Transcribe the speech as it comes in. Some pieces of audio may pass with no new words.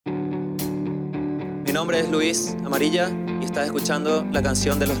Mi nombre es Luis Amarilla y estás escuchando la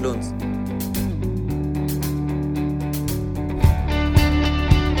canción de los Loons.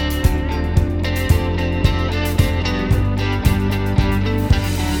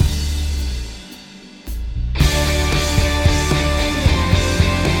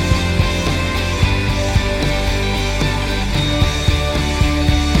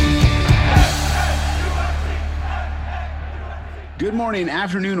 Good morning,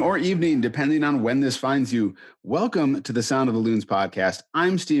 afternoon, or evening, depending on when this finds you. Welcome to the Sound of the Loons podcast.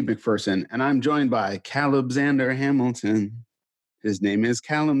 I'm Steve McPherson, and I'm joined by Calebzander Hamilton. His name is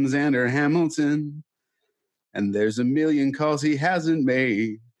Calebzander Hamilton, and there's a million calls he hasn't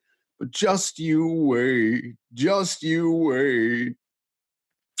made. But just you wait, just you wait.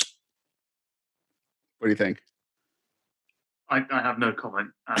 What do you think? I have no comment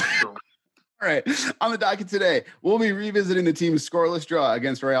at all. All right. On the docket today, we'll be revisiting the team's scoreless draw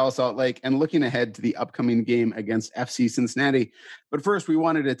against Real Salt Lake and looking ahead to the upcoming game against FC Cincinnati. But first, we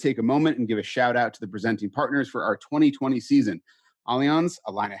wanted to take a moment and give a shout out to the presenting partners for our 2020 season: Allianz,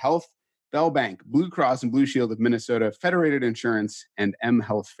 Allina Health, Bell Bank, Blue Cross and Blue Shield of Minnesota, Federated Insurance, and M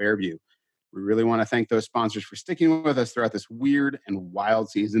Health Fairview. We really want to thank those sponsors for sticking with us throughout this weird and wild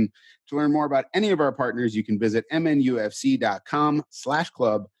season. To learn more about any of our partners, you can visit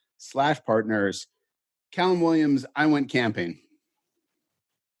mnufc.com/club/partners. Callum Williams, I went camping.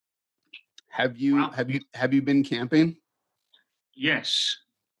 Have you been camping? Yes,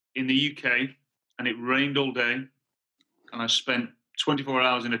 in the UK, and it rained all day, and I spent 24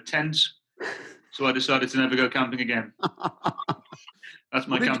 hours in a tent, so I decided to never go camping again. That's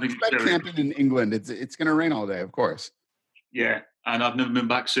my camping experience. Camping in England, it's going to rain all day, of course. Yeah, and I've never been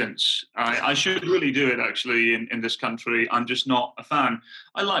back since. I should really do it, actually, in this country. I'm just not a fan.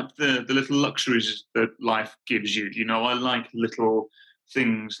 I like the little luxuries that life gives you. You know, I like little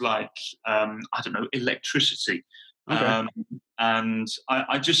things like, I don't know, electricity. Okay. And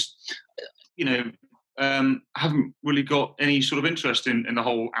I just, haven't really got any sort of interest in the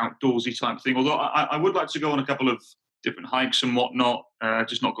whole outdoorsy type thing. Although I would like to go on a couple of different hikes and whatnot,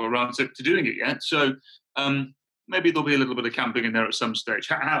 just not got around to doing it yet. So, maybe there'll be a little bit of camping in there at some stage.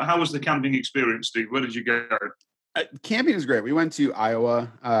 How was the camping experience, Steve? Where did you go? Camping is great. We went to Iowa,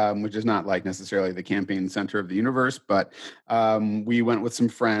 which is not like necessarily the camping center of the universe, but we went with some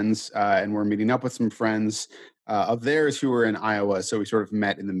friends and we're meeting up with some friends of theirs who were in Iowa. So we sort of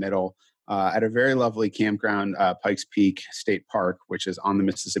met in the middle at a very lovely campground, Pikes Peak State Park, which is on the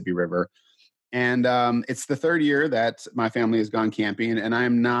Mississippi River. And it's the third year that my family has gone camping, and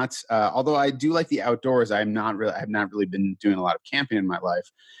I'm not. Although I do like the outdoors, I have not really been doing a lot of camping in my life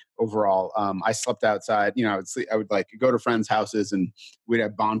overall. I slept outside. You know, I would like go to friends' houses, and we'd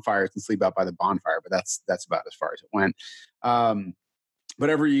have bonfires and sleep out by the bonfire. But that's about as far as it went. But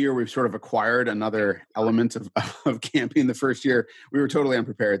every year we've sort of acquired another element of camping. The first year we were totally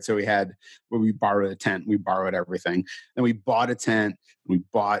unprepared. So we borrowed a tent, we borrowed everything. Then we bought a tent, we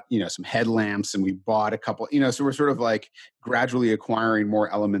bought, some headlamps, and we bought a couple, so we're sort of like gradually acquiring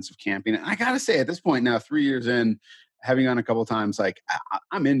more elements of camping. And I got to say, at this point now, 3 years in, having gone a couple of times, like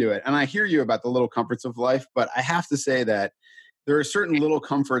I'm into it. And I hear you about the little comforts of life, but I have to say that there are certain little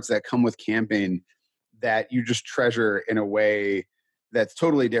comforts that come with camping that you just treasure in a way that's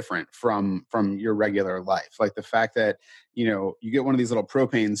totally different from your regular life. Like the fact that, you get one of these little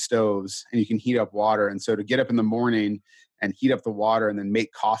propane stoves and you can heat up water. And so to get up in the morning and heat up the water and then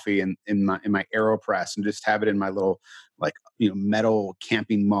make coffee in my AeroPress and just have it in my little, metal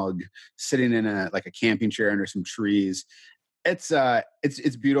camping mug sitting in a camping chair under some trees. It's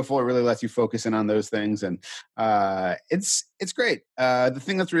beautiful. It really lets you focus in on those things, and it's great. The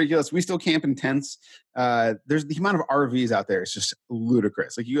thing that's ridiculous, we still camp in tents. There's the amount of RVs out there is just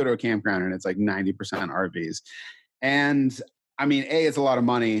ludicrous. Like you go to a campground and it's like 90% RVs, and I mean, A, it's a lot of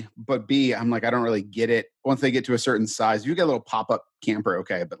money, but B, I'm like, I don't really get it. Once they get to a certain size, you get a little pop-up camper,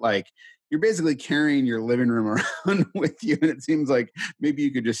 okay, but like you're basically carrying your living room around with you. And it seems like maybe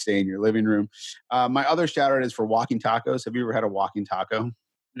you could just stay in your living room. My other shout out is for walking tacos. Have you ever had a walking taco?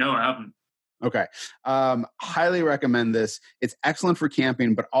 No, I haven't. Okay. Highly recommend this. It's excellent for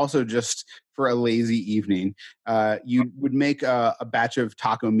camping, but also just for a lazy evening. You would make a batch of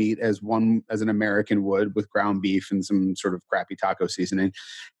taco meat as an American would, with ground beef and some sort of crappy taco seasoning.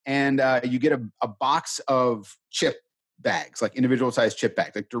 And you get a box of chip bags, like individual sized chip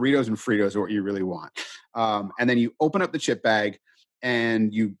bags, like Doritos and Fritos are what you really want. And then you open up the chip bag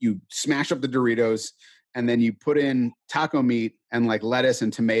and you smash up the Doritos, and then you put in taco meat and like lettuce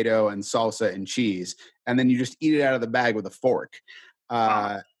and tomato and salsa and cheese. And then you just eat it out of the bag with a fork.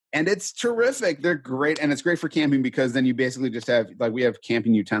 And it's terrific. They're great. And it's great for camping because then you basically just have, like, we have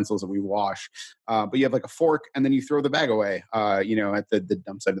camping utensils that we wash, but you have like a fork and then you throw the bag away, at the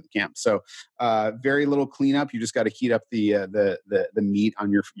dump site of the camp. So very little cleanup. You just got to heat up the meat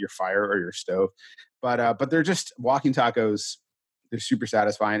on your fire or your stove. But they're just walking tacos. They're super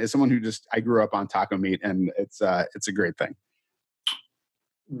satisfying. As someone I grew up on taco meat, and it's a great thing.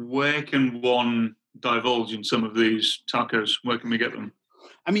 Where can one divulge in some of these tacos? Where can we get them?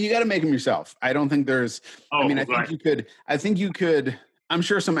 I mean, you got to make them yourself. I don't think there's. I think you could. I think you could. I'm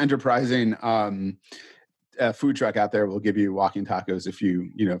sure some enterprising food truck out there will give you walking tacos if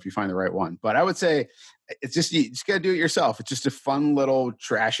you find the right one. But I would say it's just you just got to do it yourself. It's just a fun little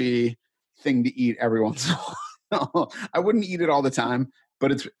trashy thing to eat every once in a while. I wouldn't eat it all the time,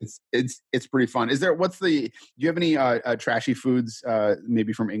 but it's pretty fun. Do you have any trashy foods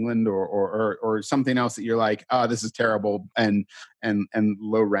maybe from England or something else that you're like, oh, this is terrible and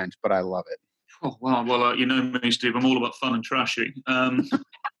low rent, but I love it? Oh, wow. Well, you know me, Steve, I'm all about fun and trashy. I'm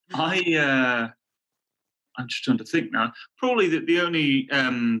just trying to think now. Probably the only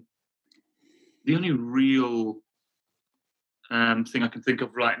real thing I can think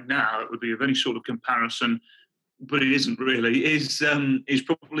of right now that would be of any sort of comparison, but it isn't really, is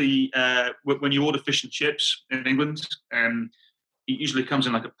probably when you order fish and chips in England, it usually comes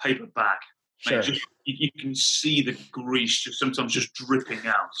in like a paper bag. Sure. You can see the grease sometimes just dripping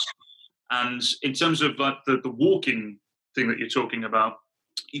out. And in terms of like the walking thing that you're talking about,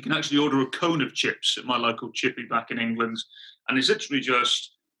 you can actually order a cone of chips at my local chippy back in England, and it's literally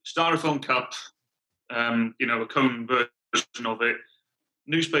just styrofoam cup, a cone version of it,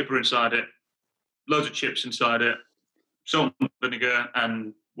 newspaper inside it, loads of chips inside it, salt and vinegar,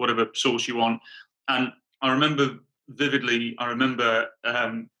 and whatever sauce you want. And I remember vividly, the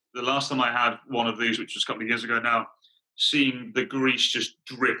last time I had one of these, which was a couple of years ago now, seeing the grease just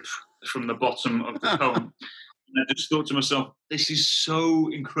drip from the bottom of the cone. And I just thought to myself, this is so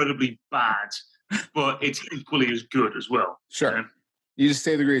incredibly bad, but it's equally as good as well. Sure. You know? You just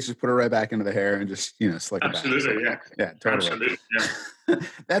save the grease, just put it right back into the hair and just, slick it back. Absolutely, yeah. Yeah, totally. Absolutely, yeah.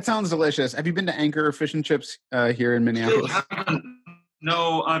 That sounds delicious. Have you been to Anchor Fish and Chips here in Minneapolis?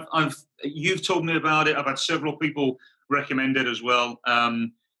 No, you've told me about it. I've had several people recommend it as well.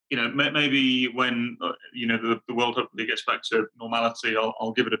 Maybe when the world hopefully gets back to normality,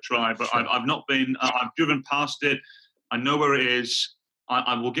 I'll give it a try. But sure. I've not been. I've driven past it. I know where it is.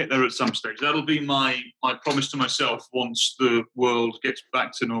 I will get there at some stage. That'll be my promise to myself. Once the world gets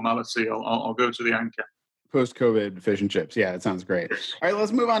back to normality, I'll go to the Anchor. Post-COVID fish and chips. Yeah, that sounds great. All right,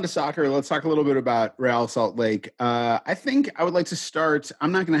 let's move on to soccer. Let's talk a little bit about Real Salt Lake. I think I would like to start.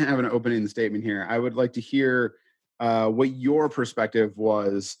 I'm not going to have an opening statement here. I would like to hear what your perspective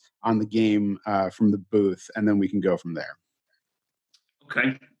was on the game from the booth, and then we can go from there.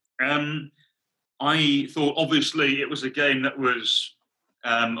 Okay. I thought, obviously, it was a game that was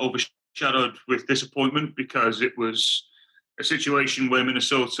overshadowed with disappointment because it was a situation where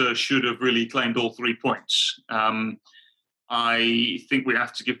Minnesota should have really claimed all 3 points. I think we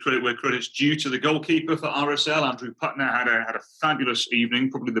have to give credit where credit's due to the goalkeeper for RSL. Andrew Putner had a fabulous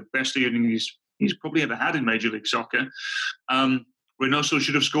evening, probably the best evening he's probably ever had in Major League Soccer. Reynoso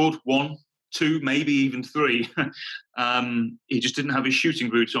should have scored 1, 2, maybe even 3. He just didn't have his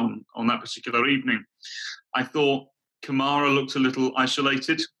shooting boots on that particular evening. I thought Kamara looked a little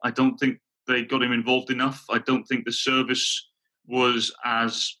isolated. I don't think they got him involved enough. I don't think the service was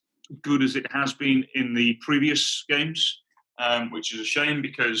as good as it has been in the previous games, which is a shame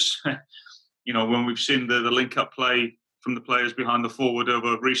because, when we've seen the link-up play from the players behind the forward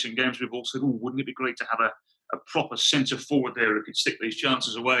over recent games, we've all said, wouldn't it be great to have a proper centre forward there who could stick these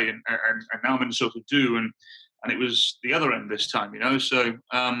chances away, and now Minnesota do, and it was the other end this time, So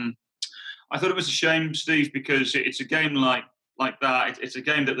I thought it was a shame, Steve, because it's a game like that. It's a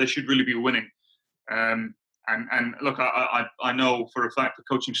game that they should really be winning. And look, I know for a fact the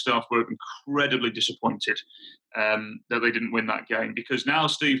coaching staff were incredibly disappointed that they didn't win that game, because now,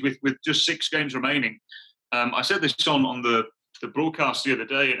 Steve, with just 6 games remaining, I said this on the broadcast the other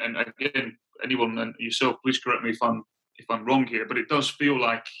day, and again, anyone and yourself, please correct me if I'm wrong here, but it does feel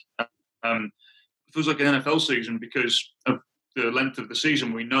like an NFL season because of the length of the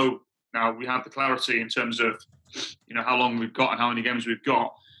season. We know now, we have the clarity in terms of how long we've got and how many games we've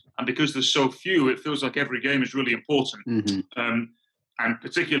got, and because there's so few, it feels like every game is really important. Mm-hmm. And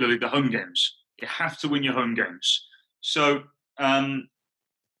particularly the home games. You have to win your home games. So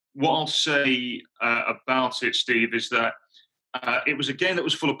what I'll say about it, Steve, is that it was a game that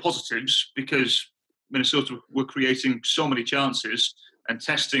was full of positives because Minnesota were creating so many chances and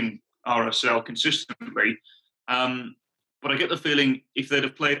testing RSL consistently. But I get the feeling if they'd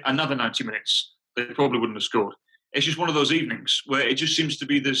have played another 90 minutes, they probably wouldn't have scored. It's just one of those evenings where it just seems to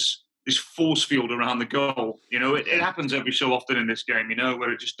be this force field around the goal. It happens every so often in this game,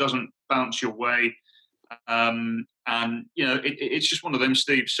 where it just doesn't bounce your way. And it's just one of them,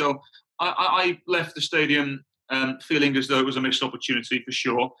 Steve. So I left the stadium feeling as though it was a missed opportunity for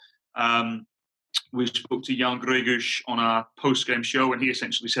sure. We spoke to Jan Gregush on our post-game show, and he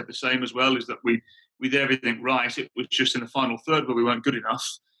essentially said the same as well, is that we did everything right. It was just in the final third where we weren't good enough.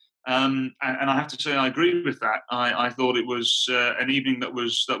 And I have to say I agree with that. I thought it was an evening that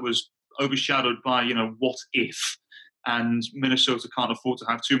was overshadowed by, what if? And Minnesota can't afford to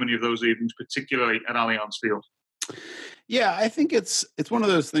have too many of those evenings, particularly at Allianz Field. Yeah, I think it's one of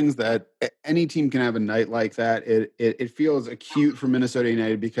those things that any team can have a night like that. It feels acute for Minnesota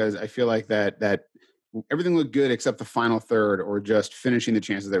United because I feel like that everything looked good except the final third or just finishing the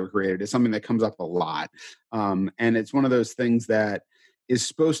chances that were created is something that comes up a lot. And it's one of those things that is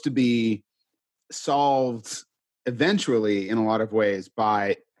supposed to be solved eventually in a lot of ways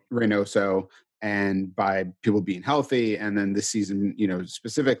by Reynoso and by people being healthy, and then this season,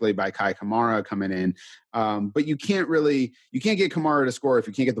 specifically by Kai Kamara coming in. But you can't get Kamara to score if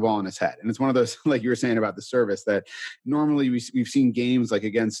you can't get the ball in his head. And it's one of those, like you were saying about the service, that normally we've seen games like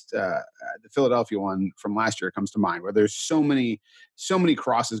against the Philadelphia one from last year comes to mind, where there's so many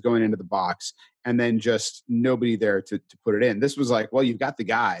crosses going into the box and then just nobody there to put it in. This was like, well, you've got the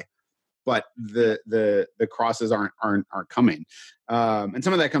guy, but the crosses aren't coming. And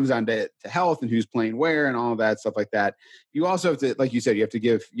some of that comes down to health and who's playing where and all of that stuff like that. You also have to, like you said, you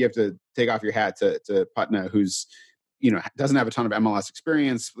have to take off your hat to Putna, who's, doesn't have a ton of MLS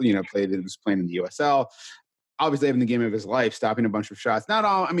experience, was playing in the USL, obviously having the game of his life, stopping a bunch of shots. Not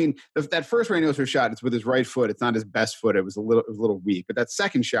all, that first Reynoso shot, it's with his right foot. It's not his best foot. It was a little weak, but that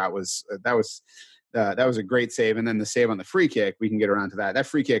second shot was a great save. And then the save on the free kick, we can get around to that. That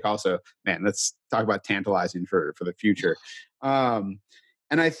free kick also, man, let's talk about tantalizing for the future.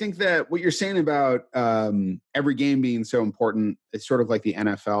 And I think that what you're saying about every game being so important, it's sort of like the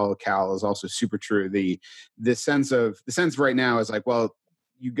NFL, Cal, is also super true. The sense right now is like, well,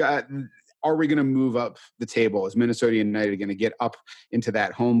 are we going to move up the table? Is Minnesota United going to get up into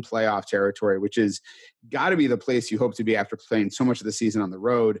that home playoff territory, which is got to be the place you hope to be after playing so much of the season on the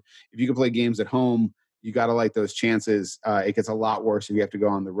road? If you can play games at home, you got to like those chances. It gets a lot worse if you have to go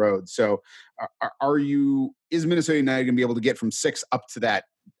on the road. So is Minnesota United going to be able to get from 6 up to that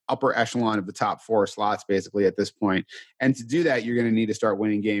upper echelon of the top 4 slots basically at this point? And to do that, you're going to need to start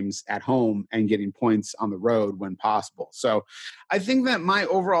winning games at home and getting points on the road when possible. So I think that my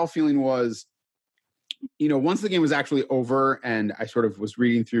overall feeling was, once the game was actually over and I sort of was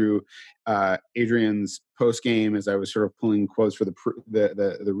reading through Adrian's post game as I was sort of pulling quotes for the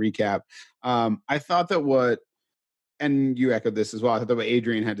recap, I thought that and you echoed this as well, I thought that what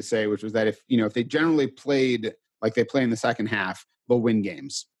Adrian had to say, which was that if they generally played like they play in the second half, they'll win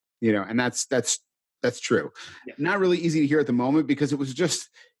games, and that's true. Yeah. Not really easy to hear at the moment because it was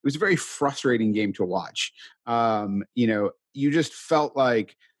a very frustrating game to watch. You just felt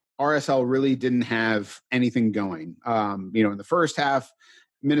like RSL really didn't have anything going. In the first half,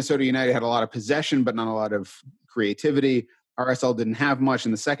 Minnesota United had a lot of possession, but not a lot of creativity. RSL didn't have much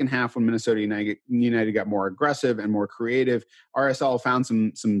in the second half when Minnesota United got more aggressive and more creative. RSL found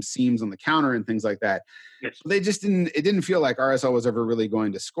some seams on the counter and things like that. Yes. It didn't feel like RSL was ever really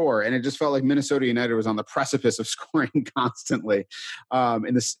going to score. And it just felt like Minnesota United was on the precipice of scoring constantly,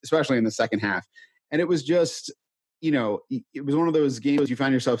 especially in the second half. And it was just, it was one of those games you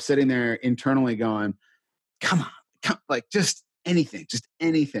find yourself sitting there internally going, come on, like just anything.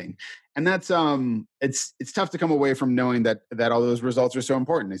 And that's it's tough to come away from knowing that all those results are so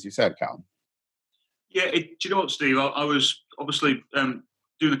important, as you said, Cal. Yeah, do you know what, Steve? I was obviously doing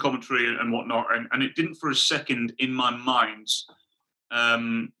the commentary and whatnot, and it didn't for a second in my mind.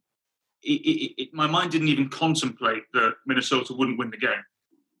 My mind didn't even contemplate that Minnesota wouldn't win the game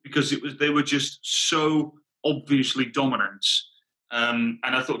because they were just so obviously dominant. And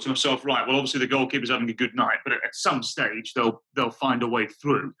I thought to myself, right, well, obviously the goalkeeper's having a good night, but at some stage they'll find a way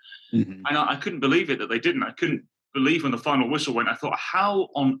through. Mm-hmm. And I couldn't believe it that they didn't. I couldn't believe when the final whistle went. I thought, how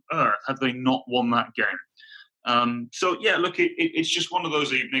on earth have they not won that game? So yeah, look, it's just one of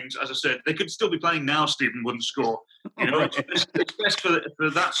those evenings. As I said, they could still be playing now. Stephen wouldn't score. It's best for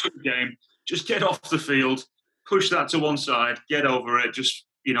that sort of game. Just get off the field, push that to one side, get over it. Just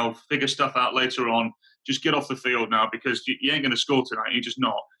figure stuff out later on. Just get off the field now because you ain't going to score tonight. You're just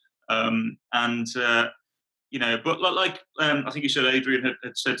not. But like I think you said Adrian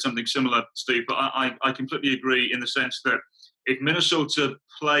had said something similar, Steve, but I completely agree in the sense that if Minnesota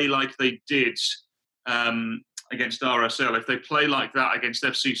play like they did against RSL, if they play like that against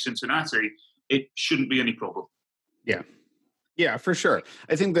FC Cincinnati, it shouldn't be any problem. Yeah, for sure.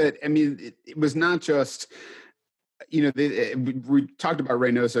 I think that, I mean, it was not just, we talked about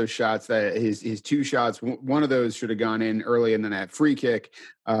Reynoso's shots, that his two shots, one of those should have gone in early, and then that free kick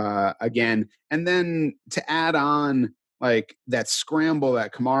again. And then to add on, like, that scramble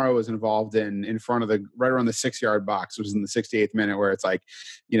that Kamara was involved in front of right around the 6-yard box, was in the 68th minute, where it's like,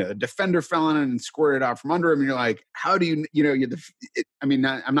 the defender fell in and squirted out from under him. And you're like, how do I'm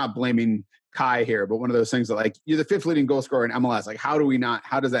not blaming Kai here, but one of those things that, like, you're the 5th leading goal scorer in MLS. Like, how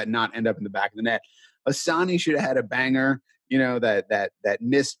does that not end up in the back of the net? Asani should have had a banger, that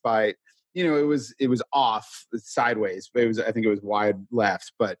missed by, it was off sideways, but I think it was wide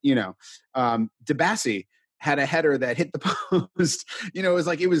left. But, Dibassy had a header that hit the post. It was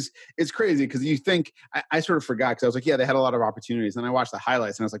like, it's crazy, because you think, I sort of forgot, because I was like, yeah, they had a lot of opportunities. And I watched the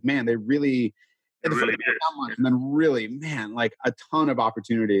highlights and I was like, man, they really, not much, and then really, man, like a ton of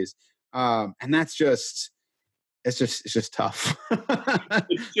opportunities. And that's it's just tough.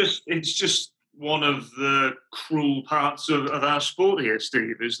 It's just one of the cruel parts of our sport here,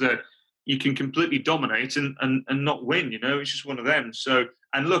 Steve, is that you can completely dominate and not win. It's just one of them. So,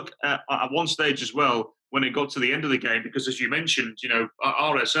 and look, at one stage as well, when it got to the end of the game, because as you mentioned,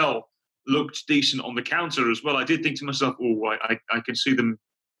 RSL looked decent on the counter as well. I did think to myself, I can see them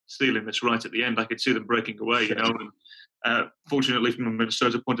stealing this right at the end. I could see them breaking away, And, fortunately, from a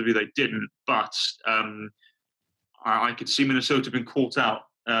Minnesota point of view, they didn't. But I could see Minnesota being caught out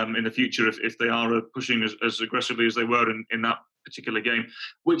in the future if they are pushing as aggressively as they were in that particular game,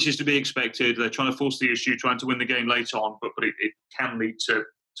 which is to be expected. They're trying to force the issue, trying to win the game late on, but it can lead to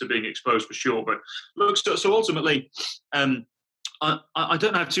being exposed for sure. But look, so ultimately, I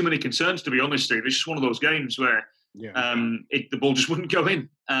don't have too many concerns, to be honest, Steve. It's just one of those games where the ball just wouldn't go in,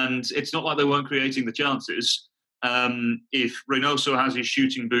 and it's not like they weren't creating the chances. If Reynoso has his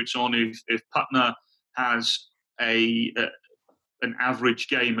shooting boots on, if Putner has an average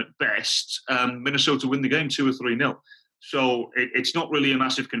game at best, Minnesota win the game 2 or 3-0. So it's not really a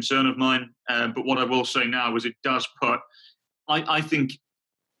massive concern of mine. But what I will say now is it does put, I think,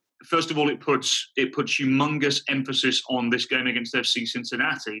 first of all, it puts humongous emphasis on this game against FC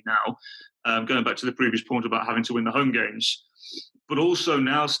Cincinnati now, going back to the previous point about having to win the home games. But also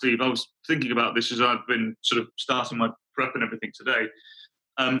now, Steve, I was thinking about this as I've been sort of starting my prep and everything today.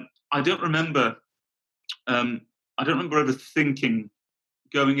 I don't remember ever thinking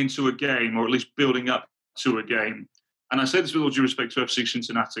going into a game, or at least building up to a game, and I say this with all due respect to FC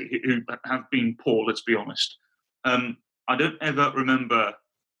Cincinnati, who have been poor, let's be honest. I don't ever remember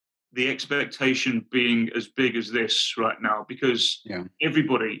the expectation being as big as this right now, because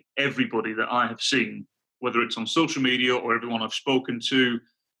everybody that I have seen, whether it's on social media or everyone I've spoken to,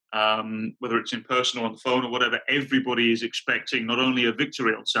 whether it's in person or on the phone or whatever, everybody is expecting not only a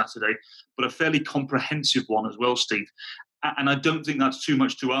victory on Saturday, but a fairly comprehensive one as well, Steve. And I don't think that's too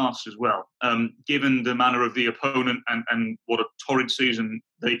much to ask as well, given the manner of the opponent and what a torrid season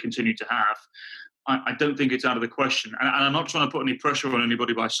they continue to have. I don't think it's out of the question. And I'm not trying to put any pressure on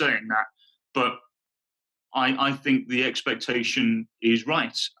anybody by saying that, but I think the expectation is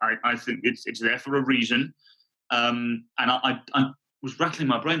right. I think it's there for a reason. And I was rattling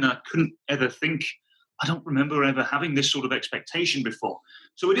my brain and I couldn't ever think, I don't remember ever having this sort of expectation before.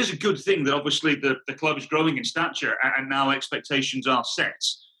 So it is a good thing that obviously the club is growing in stature and now expectations are set.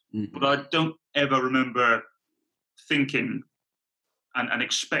 Mm-hmm. But I don't ever remember thinking and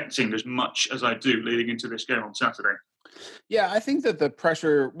expecting as much as I do leading into this game on Saturday. Yeah, I think that the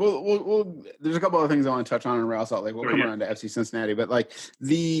pressure. We'll there's a couple of things I want to touch on in Real Salt Lake. We'll come around to FC Cincinnati, but like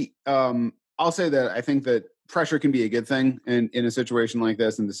I'll say that I think that pressure can be a good thing in a situation like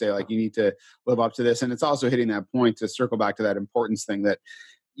this, and to say like you need to live up to this, and it's also hitting that point to circle back to that importance thing that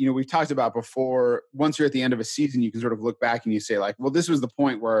we've talked about before. Once you're at the end of a season, you can sort of look back and you say like, well, this was the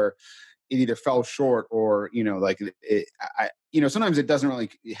point where it either fell short or sometimes it doesn't really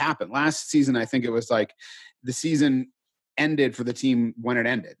happen. Last season, I think it was like the season ended for the team when it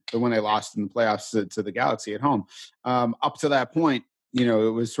ended, but when they lost in the playoffs to the Galaxy at home. Up to that point, it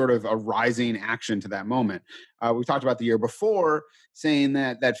was sort of a rising action to that moment. We talked about the year before saying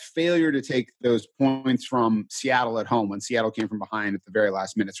that failure to take those points from Seattle at home when Seattle came from behind at the very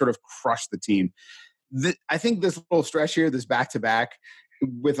last minute sort of crushed the team. I think this little stretch here, this back-to-back,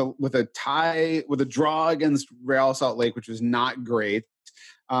 with a tie, with a draw against Real Salt Lake, which was not great.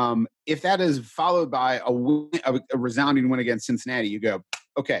 If that is followed by a resounding win against Cincinnati, you go,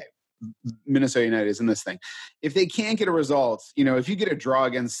 okay, Minnesota United is in this thing. If they can't get a result, if you get a draw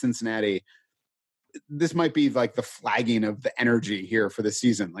against Cincinnati, this might be like the flagging of the energy here for the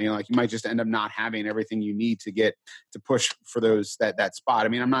season. You know, like you might just end up not having everything you need to get to push for that spot. I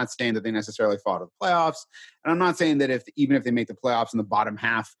mean, I'm not saying that they necessarily fall to the playoffs, and I'm not saying that even if they make the playoffs in the bottom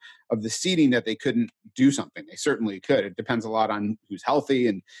half of the seeding that they couldn't do something. They certainly could. It depends a lot on who's healthy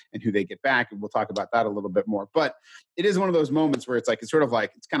and who they get back, and we'll talk about that a little bit more. But it is one of those moments where it's sort of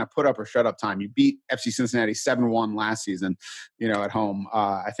like it's kind of put up or shut up time. You beat FC Cincinnati 7-1 last season, you know, at home.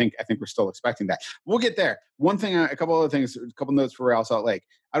 I think we're still expecting that. We'll get there. One thing, a couple other things, a couple notes for Real Salt Lake.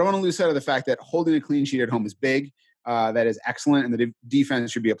 I don't want to lose sight of the fact that holding a clean sheet at home is big. That is excellent, and the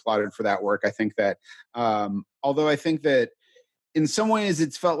defense should be applauded for that work. I think that, although I think that in some ways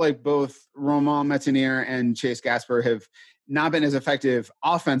it's felt like both Romain Métanire and Chase Gasper have not been as effective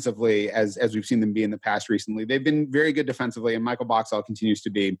offensively as we've seen them be in the past recently. They've been very good defensively, and Michael Boxall continues to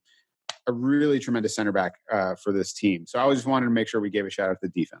be a really tremendous center back for this team. So I just wanted to make sure we gave a shout out to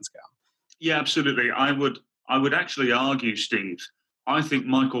the defense, Cal. Yeah, absolutely. I would actually argue, Steve, I think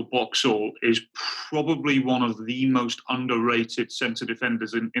Michael Boxall is probably one of the most underrated centre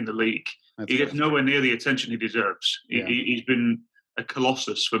defenders in the league. He gets nowhere near the attention he deserves. Yeah. He's been a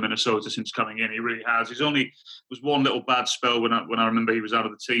colossus for Minnesota since coming in. He really has. He's only was one little bad spell when I remember he was out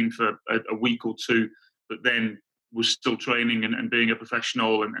of the team for a week or two, but then was still training and being a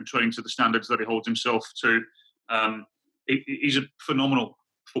professional and training to the standards that he holds himself to. He's a phenomenal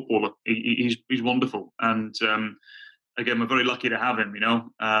footballer. He's wonderful. And again, we're very lucky to have him, you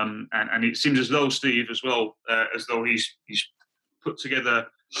know. And it seems as though, Steve, as well, as though he's put together,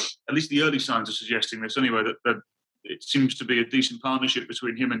 at least the early signs are suggesting this anyway, that it seems to be a decent partnership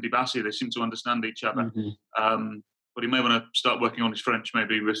between him and Dibassy. They seem to understand each other. Mm-hmm. But he may want to start working on his French,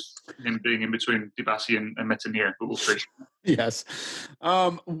 maybe with him being in between Dibassy and Métanire, but we'll see. Yes.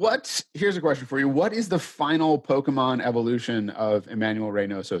 Here's a question for you. What is the final Pokemon evolution of Emmanuel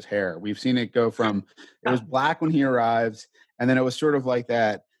Reynoso's hair? We've seen it go from, it was black when he arrived, and then it was sort of like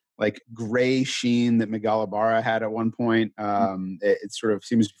that, like gray sheen that Miguel Ibarra had at one point. It sort of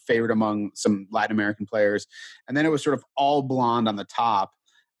seems favored among some Latin American players. And then it was sort of all blonde on the top.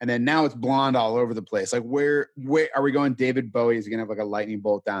 And then now it's blonde all over the place. Like where are we going? David Bowie is going to have like a lightning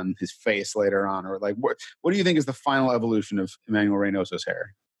bolt down his face later on, or like what do you think is the final evolution of Emmanuel Reynoso's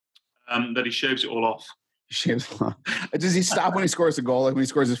hair? That he shaves it all off. He shaves it off. Does he stop when he scores a goal? Like when he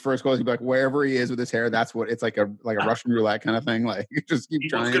scores his first goal, he'd be like wherever he is with his hair. That's what it's like a Russian roulette kind of thing. Like just keep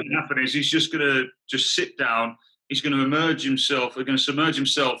trying. What's going to happen is he's just going to sit down. He's going to submerge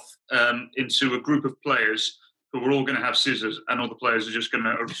himself into a group of players who are all going to have scissors, and all the players are just going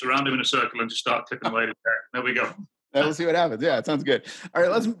to surround him in a circle and just start clipping away. There we go. We'll see what happens. Yeah, it sounds good. All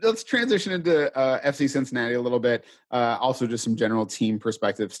right, let's transition into FC Cincinnati a little bit. Also, just some general team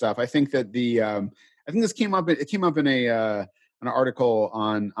perspective stuff. I think that I think this came up. It came up in an article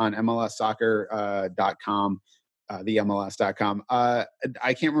on MLSsoccer.com. The MLS.com. I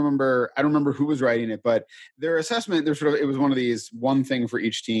can't remember. I don't remember who was writing it, but their assessment, it was one of these one thing for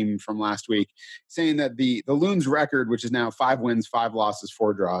each team from last week, saying that the Loons record, which is now 5 wins, 5 losses,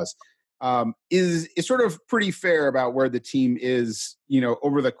 4 draws, is sort of pretty fair about where the team is, you know,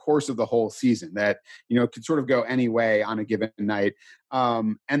 over the course of the whole season. That, you know, could sort of go any way on a given night,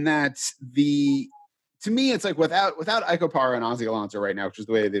 and that's to me, it's like without Ike Opara and Ozzie Alonso right now, which is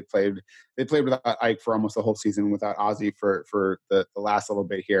the way they played. They played without Ike for almost the whole season, without Ozzie for the last little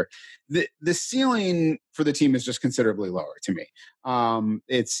bit here. The ceiling for the team is just considerably lower to me.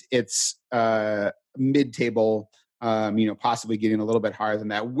 It's mid-table, you know, possibly getting a little bit higher than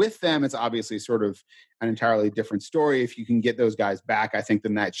that. With them, it's obviously sort of an entirely different story. If you can get those guys back, I think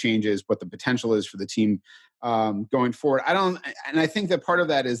then that changes what the potential is for the team going forward. I think that part of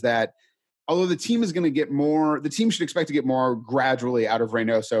that is that, although the team is going to get more, the team should expect to get more gradually out of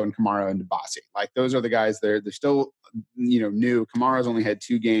Reynoso and Kamara and Dibassy. Like those are the guys they're still, you know, new. Kamara's only had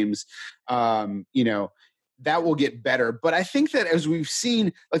 2 games. You know, that will get better. But I think that as we've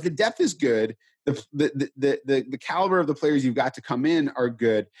seen, like the depth is good. The caliber of the players you've got to come in are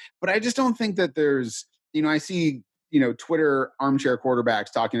good. But I just don't think that there's, you know, I see, you know, Twitter armchair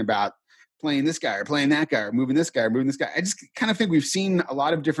quarterbacks talking about playing this guy or playing that guy or moving this guy or moving this guy. I just kind of think we've seen a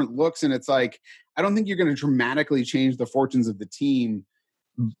lot of different looks, and it's like, I don't think you're going to dramatically change the fortunes of the team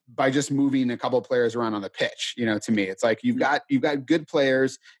by just moving a couple of players around on the pitch. You know, to me, it's like you've got good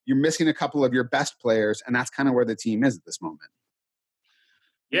players, you're missing a couple of your best players, and that's kind of where the team is at this moment.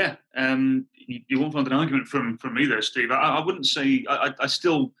 Yeah. You won't find an argument from me there, Steve. I wouldn't say, I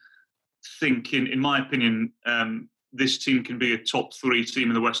still think in my opinion, this team can be a top 3 team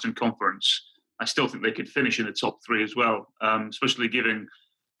in the Western Conference. I still think they could finish in the top 3 as well, especially given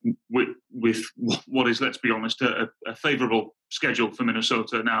with what is, let's be honest, a favourable schedule for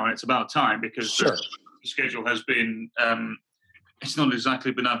Minnesota now, and it's about time because the schedule has been. It's not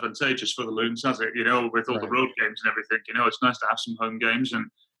exactly been advantageous for the Loons, has it? With all the road games and everything. It's nice to have some home games, and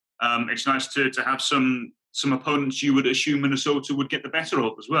it's nice to have some opponents you would assume Minnesota would get the better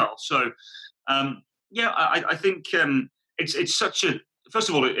of as well. So, I think it's such a. First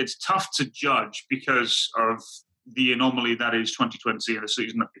of all, it's tough to judge because of the anomaly that is 2020 and the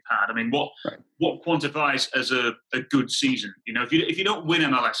season that we've had. I mean, what quantifies as a good season? If you don't win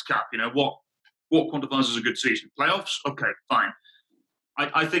MLS Cup, what quantifies as a good season? Playoffs? Okay, fine.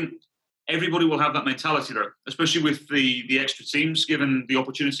 I think everybody will have that mentality, though, especially with the extra teams, given the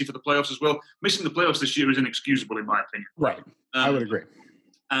opportunity for the playoffs as well. Missing the playoffs this year is inexcusable, in my opinion. Right. I would agree.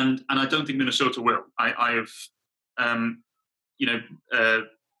 And I don't think Minnesota will. I have,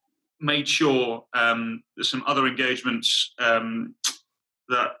 made sure there's some other engagements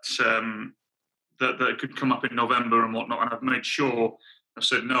that could come up in November and whatnot, and I've made sure. I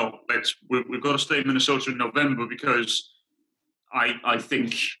said no. We've got to stay in Minnesota in November because I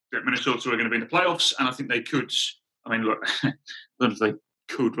think that Minnesota are going to be in the playoffs, and I think they could. I mean, look, I don't know if they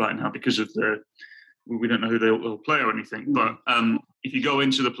could right now because of we don't know who they'll play or anything. But if you go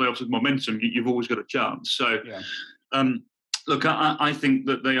into the playoffs with momentum, you've always got a chance. So, look, I think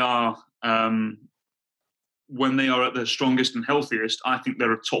that they are when they are at their strongest and healthiest. I think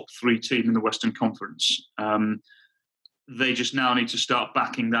they're a top 3 team in the Western Conference. They just now need to start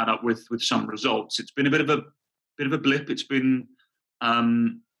backing that up with some results. It's been a bit of a blip. It's been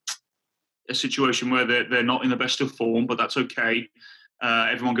a situation where they're not in the best of form, but that's okay.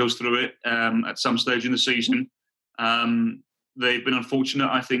 Everyone goes through it at some stage in the season. They've been unfortunate,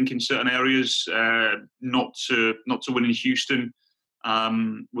 I think, in certain areas. Not to win in Houston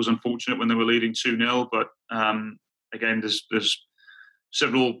was unfortunate when they were leading 2-0. But again, there's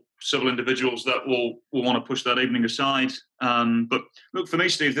several individuals that will want to push that evening aside. But look, for me,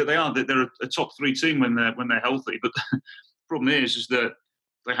 Steve, that they're a top 3 team when they're healthy. But the problem is that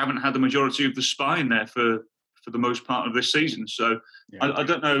they haven't had the majority of the spine there for the most part of this season. So I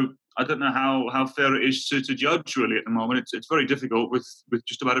don't know. I don't know how fair it is to judge really at the moment. It's very difficult with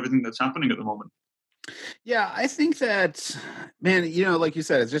just about everything that's happening at the moment. Yeah, I think that, man, like you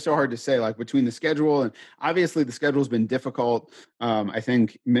said, it's just so hard to say, like between the schedule and obviously the schedule's been difficult. I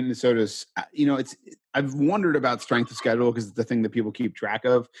think Minnesota's, I've wondered about strength of schedule because it's the thing that people keep track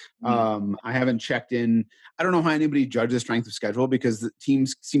of. I haven't checked in. I don't know how anybody judges strength of schedule because the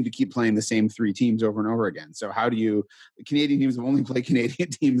teams seem to keep playing the same 3 teams over and over again. So the Canadian teams have only played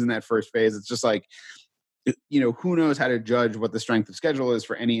Canadian teams in that first phase. It's just like, who knows how to judge what the strength of schedule is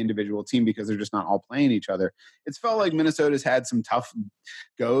for any individual team because they're just not all playing each other. It's felt like Minnesota's had some tough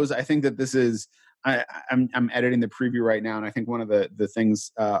goes. I think that this is, I'm editing the preview right now, and I think one of the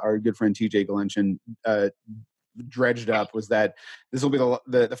things our good friend TJ Galinshin dredged up was that this will be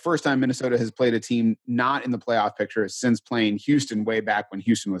the first time Minnesota has played a team not in the playoff picture since playing Houston way back when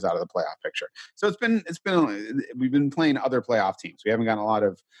Houston was out of the playoff picture. So we've been playing other playoff teams. We haven't gotten a lot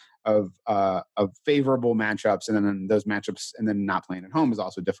of favorable matchups, and then those matchups, and then not playing at home is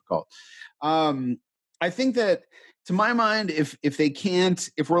also difficult. I think that, to my mind, if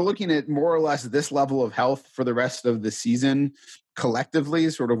we're looking at more or less this level of health for the rest of the season collectively,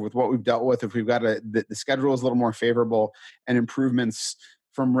 sort of with what we've dealt with, if we've got the schedule is a little more favorable and improvements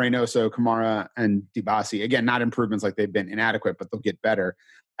from Reynoso, Kamara, and Dibassy, again, not improvements like they've been inadequate, but they'll get better.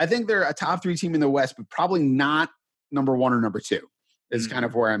 I think they're a top 3 team in the West, but probably not number 1 or number 2. Is kind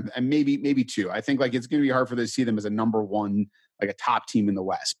of where I'm, and maybe 2. I think like it's going to be hard for them to see them as a number 1, like a top team in the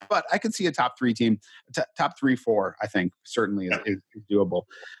West. But I could see a top 3 team, top 3-4. I think certainly is doable.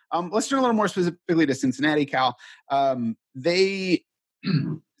 Let's turn a little more specifically to Cincinnati, Cal.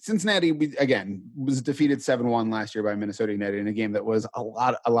 Cincinnati was defeated 7-1 last year by Minnesota United in a game that was a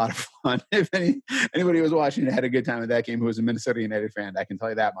lot of fun. If anybody was watching and had a good time at that game who was a Minnesota United fan, I can tell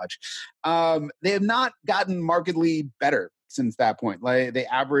you that much. They have not gotten markedly better since that point. Like, they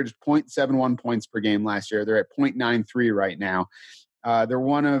averaged 0.71 points per game last year. They're at 0.93 right now.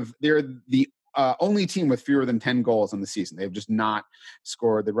 They're the only team with fewer than 10 goals on the season. They've just not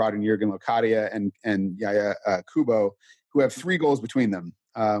scored. They brought in Jurgen Locadia and Yaya Kubo, who have 3 goals between them,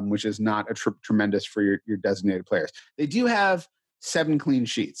 which is not tremendous for your designated players. They do have 7 clean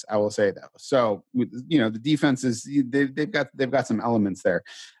sheets, I will say, though. So, the defense is they've got some elements there.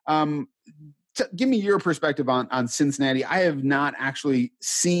 Give me your perspective on Cincinnati. I have not actually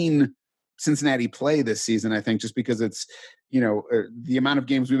seen Cincinnati play this season, I think, just because it's, the amount of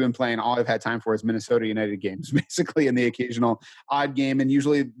games we've been playing, all I've had time for is Minnesota United games, basically, and the occasional odd game, and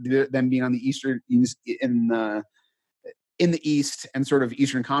usually them being on the in the East and sort of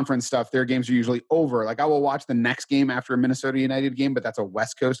Eastern Conference stuff, their games are usually over. Like I will watch the next game after a Minnesota United game, but that's a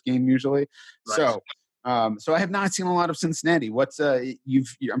West Coast game usually. Right. So I have not seen a lot of Cincinnati.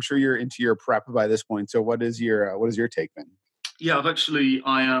 I'm sure you're into your prep by this point. So what is your take then? Yeah,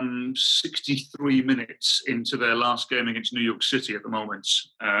 I am 63 minutes into their last game against New York City at the moment,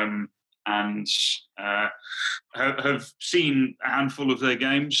 and have seen a handful of their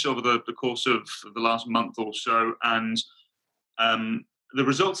games over the course of the last month or so, and the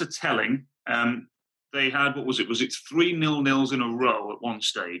results are telling. They had, was it 3 0-0s in a row at one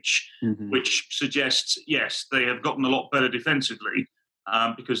stage, which suggests, yes, they have gotten a lot better defensively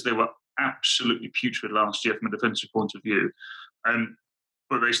because they were absolutely putrid last year from a defensive point of view.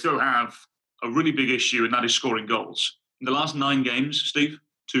 But they still have a really big issue, and that is scoring goals. In the last 9 games, Steve,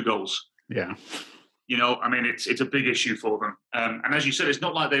 2 goals. Yeah. You know, I mean, it's a big issue for them. And as you said, it's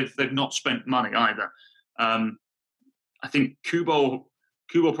not like they've not spent money either. I think Kubo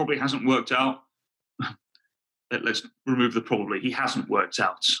probably hasn't worked out. Let's remove the probably. He hasn't worked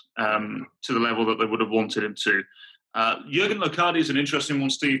out to the level that they would have wanted him to. Jurgen Locadia is an interesting one,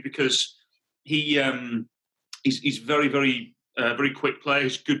 Steve, because he's very, very, very quick player.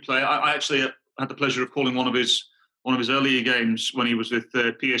 He's a good player. I actually had the pleasure of calling one of his earlier games when he was with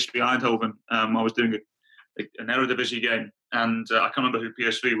PSV Eindhoven. I was doing an Eredivisie game, and I can't remember who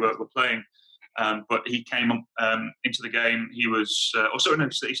PSV were playing. But he came into the game. He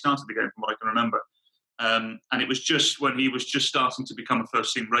started the game from what I can remember. And it was just when he was just starting to become a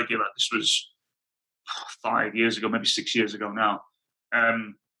first-team regular. This was 5 years ago, maybe 6 years ago now.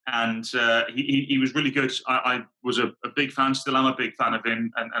 And he was really good. I was a big fan, still am a big fan of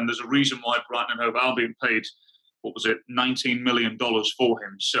him. And there's a reason why Brighton and Hove Albion paid, $19 million for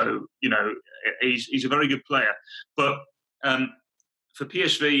him. So, you know, he's a very good player. But for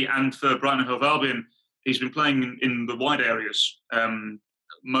PSV and for Brighton and Hove Albion, he's been playing in the wide areas.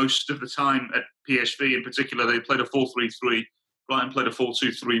 Most of the time at PSV in particular, they played a 4-3-3. Brighton played a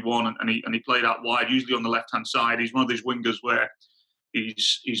 4-2-3-1, and he played out wide, usually on the left-hand side. He's one of these wingers where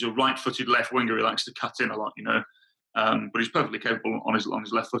he's a right-footed left winger. He likes to cut in a lot, you know. But he's perfectly capable on his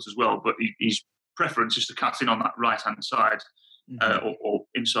left foot as well. But his preference is to cut in on that right-hand side, or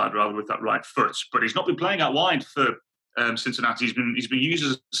inside rather, with that right foot. But he's not been playing out wide for Cincinnati. He's been used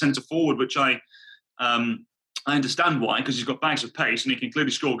as a centre forward, which I understand why, because he's got bags of pace and he can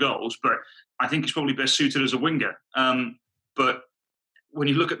clearly score goals. But I think he's probably best suited as a winger. But when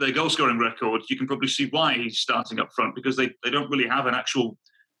you look at their goal scoring record, you can probably see why he's starting up front, because they don't really have an actual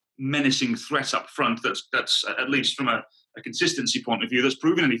menacing threat up front that's at least from a consistency point of view, that's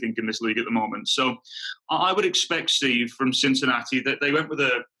proven anything in this league at the moment. So I would expect, Steve, from Cincinnati that they went with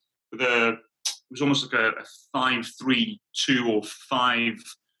it was almost like a 5-3-2 or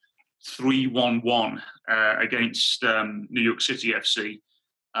 5-3-1-1 against New York City FC.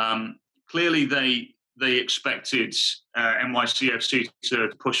 Clearly, they expected NYCFC to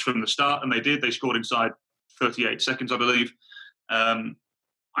push from the start, and they did. They scored inside 38 seconds, I believe.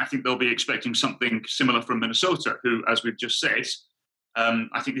 I think they'll be expecting something similar from Minnesota, who, as we've just said,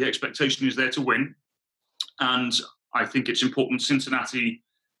 I think the expectation is there to win. And I think it's important Cincinnati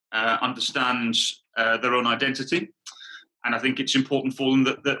understands their own identity. And I think it's important for them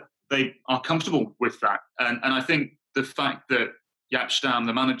that they are comfortable with that. And I think the fact that Jaap Stam,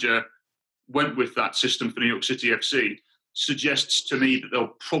 the manager, went with that system for New York City FC suggests to me that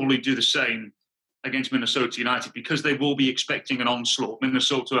they'll probably do the same against Minnesota United, because they will be expecting an onslaught.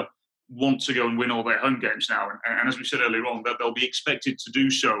 Minnesota want to go and win all their home games now. And as we said earlier on, that they'll be expected to do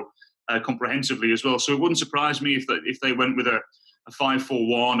so comprehensively as well. So it wouldn't surprise me if they went with a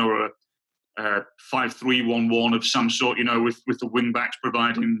 5-4-1 or a 5-3-1-1 of some sort, you know, with the wing backs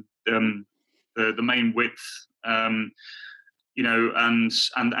providing the main width, you know, and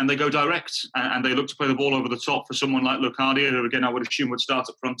they go direct and they look to play the ball over the top for someone like Locadia, who again I would assume would start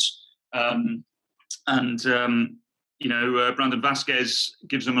up front. You know, Brandon Vasquez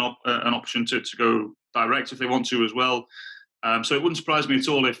gives them an option to go direct if they want to as well. So it wouldn't surprise me at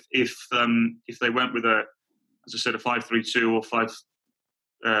all if they went with as I said, a 5-3-2 or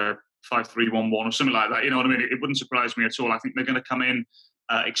 5-3-1-1 or something like that. You know what I mean? It wouldn't surprise me at all. I think they're going to come in,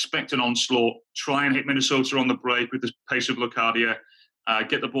 expect an onslaught, try and hit Minnesota on the break with the pace of Locadia,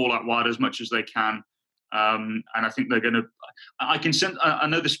 get the ball out wide as much as they can. And I think they're going to. I can sense. I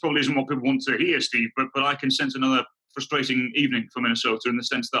know this probably isn't what people want to hear, Steve, but I can sense another frustrating evening for Minnesota in the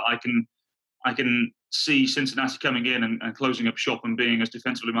sense that I can see Cincinnati coming in and closing up shop and being as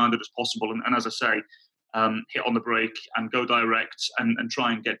defensively minded as possible. And as I say, hit on the break and go direct and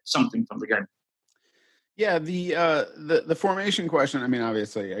try and get something from the game. Yeah, the formation question. I mean,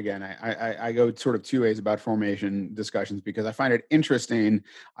 obviously, again, I go sort of two ways about formation discussions because I find it interesting.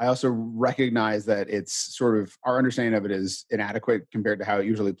 I also recognize that it's sort of our understanding of it is inadequate compared to how it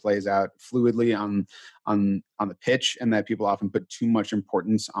usually plays out fluidly on the pitch, and that people often put too much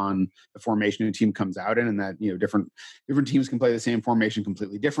importance on the formation a team comes out in, and that different teams can play the same formation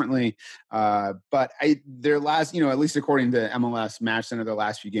completely differently. But their last, at least according to MLS Match Center, their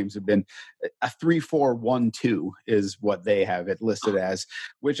last few games have been a 3-4-1-2 is what they have it listed as,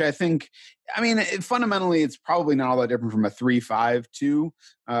 which I think, I mean, fundamentally, it's probably not all that different from a 3-5-2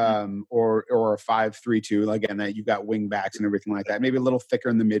 or a 5-3-2. Again, that you've got wing backs and everything like that. Maybe a little thicker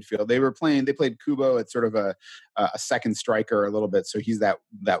in the midfield. They played Kubo at sort of a second striker a little bit, so he's that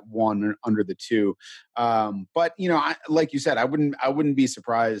one under the two. But like you said, I wouldn't be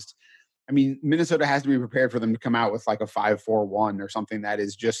surprised. I mean, Minnesota has to be prepared for them to come out with like a 5-4-1 or something that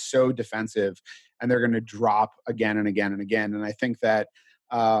is just so defensive, and they're going to drop again and again and again. And I think that,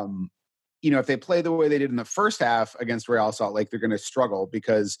 if they play the way they did in the first half against Real Salt Lake, they're going to struggle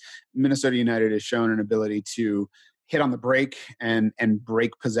because Minnesota United has shown an ability to hit on the break and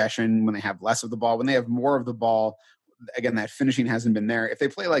break possession when they have less of the ball. When they have more of the ball, again, that finishing hasn't been there. If they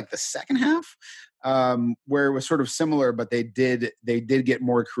play like the second half, where it was sort of similar, but they did get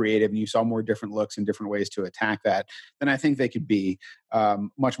more creative and you saw more different looks and different ways to attack that, then I think they could be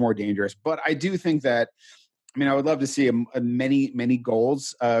much more dangerous. But I do think that, I would love to see many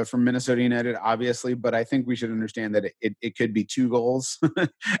goals from Minnesota United, obviously, but I think we should understand that it could be 2 goals,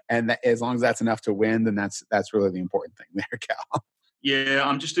 and that, as long as that's enough to win, then that's really the important thing there, Cal. Yeah,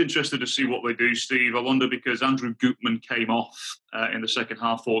 I'm just interested to see what they do, Steve. I wonder because Andrew Gutman came off in the second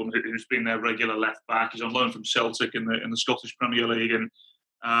half for them, who's been their regular left back. He's on loan from Celtic in the Scottish Premier League,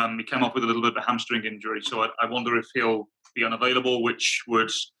 and he came off with a little bit of a hamstring injury. So I wonder if he'll be unavailable, which would,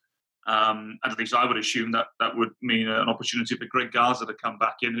 at least I would assume that would mean an opportunity for Greg Garza to come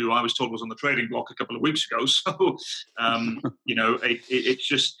back in, who I was told was on the trading block a couple of weeks ago. So,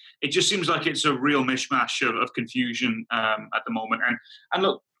 it just seems like it's a real mishmash of confusion at the moment. And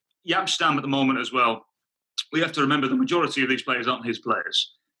look, Jaap Stam at the moment as well, we have to remember the majority of these players aren't his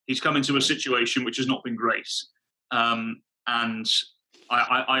players. He's come into a situation which has not been great. And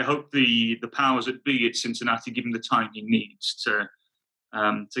I hope the powers that be at Cincinnati give him the time he needs to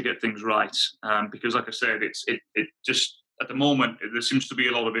get things right, because, like I said, it just at the moment there seems to be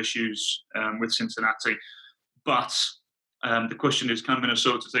a lot of issues with Cincinnati, but the question is, can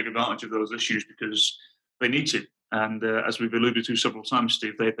Minnesota take advantage of those issues, because they need to, and as we've alluded to several times,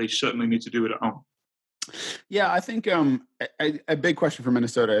 Steve, they certainly need to do it at home. Yeah, I think a big question for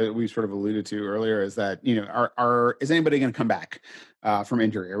Minnesota, we sort of alluded to earlier, is that is anybody going to come back from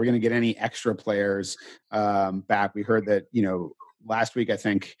injury? Are we going to get any extra players back? We heard that last week, I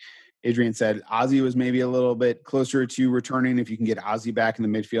think Adrian said Ozzy was maybe a little bit closer to returning. If you can get Ozzy back in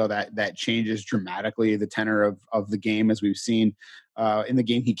the midfield, that changes dramatically the tenor of the game, as we've seen in the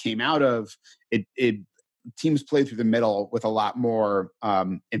game he came out of. It teams play through the middle with a lot more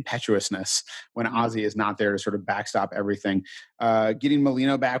impetuousness when Ozzy is not there to sort of backstop everything. Getting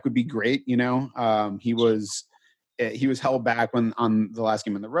Molino back would be great. He was held back on the last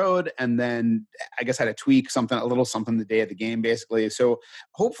game on the road, and then I guess had a tweak, a little something the day of the game, basically. So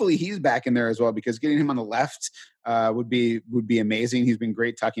hopefully he's back in there as well, because getting him on the left would be amazing. He's been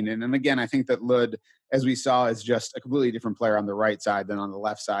great tucking in. And again, I think that Lod, as we saw, is just a completely different player on the right side than on the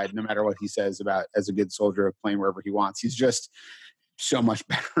left side, no matter what he says about as a good soldier of playing wherever he wants. He's just so much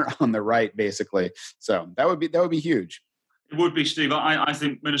better on the right, basically. So that would be huge. It would be, Steve. I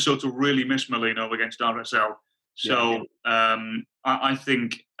think Minnesota really missed Molino against RSL. So I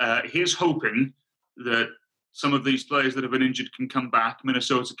think here's hoping that some of these players that have been injured can come back.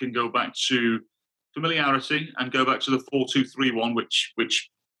 Minnesota can go back to familiarity and go back to the 4-2-3-1, which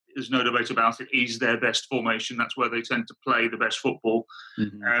there's no debate about it, is their best formation. That's where they tend to play the best football.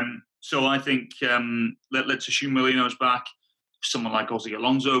 Mm-hmm. So I think let's assume Molino's back. Someone like Ozzy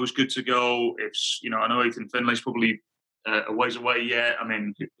Alonso is good to go. I know Ethan Finlay's probably a ways away yet. I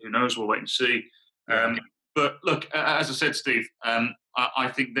mean, who knows? We'll wait and see. But look, as I said, Steve,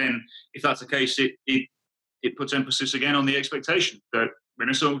 I think then if that's the case, it puts emphasis again on the expectation that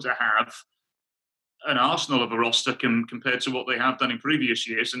Minnesota have an arsenal of a roster compared to what they have done in previous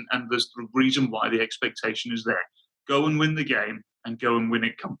years, and there's the reason why the expectation is there. Go and win the game, and go and win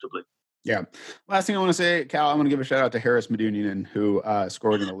it comfortably. Yeah. Last thing I want to say, Cal, I'm going to give a shout out to Harris Medunjanin, who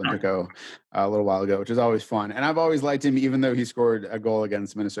scored in Olympico a little while ago, which is always fun. And I've always liked him, even though he scored a goal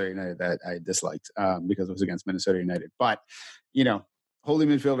against Minnesota United that I disliked because it was against Minnesota United. But, Holy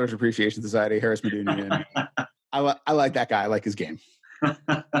Midfielders Appreciation Society, Harris Medunjanin. I like that guy. I like his game.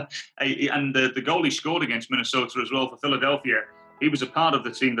 And the goal he scored against Minnesota as well for Philadelphia, he was a part of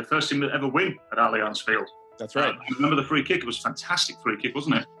the team, the first team to ever win at Allianz Field. That's right. Remember the free kick? It was a fantastic free kick,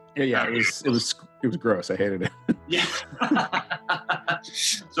 wasn't it? Yeah. It was gross. I hated it. Yeah.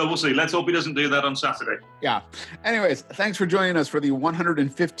 So we'll see. Let's hope he doesn't do that on Saturday. Yeah. Anyways, thanks for joining us for the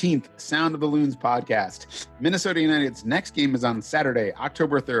 115th Sound of the Loons podcast. Minnesota United's next game is on Saturday,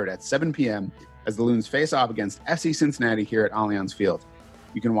 October 3rd at 7 p.m. as the Loons face off against FC Cincinnati here at Allianz Field.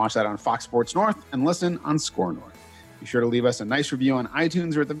 You can watch that on Fox Sports North and listen on Score North. Be sure to leave us a nice review on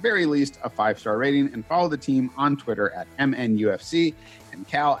iTunes, or at the very least, a 5-star rating, and follow the team on Twitter at MNUFC, and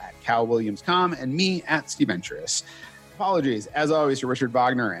Cal at CalWilliamsCom, and me at Steventris. Apologies, as always, to Richard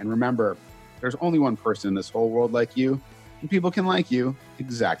Wagner, and remember, there's only one person in this whole world like you, and people can like you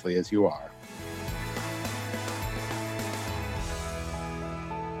exactly as you are.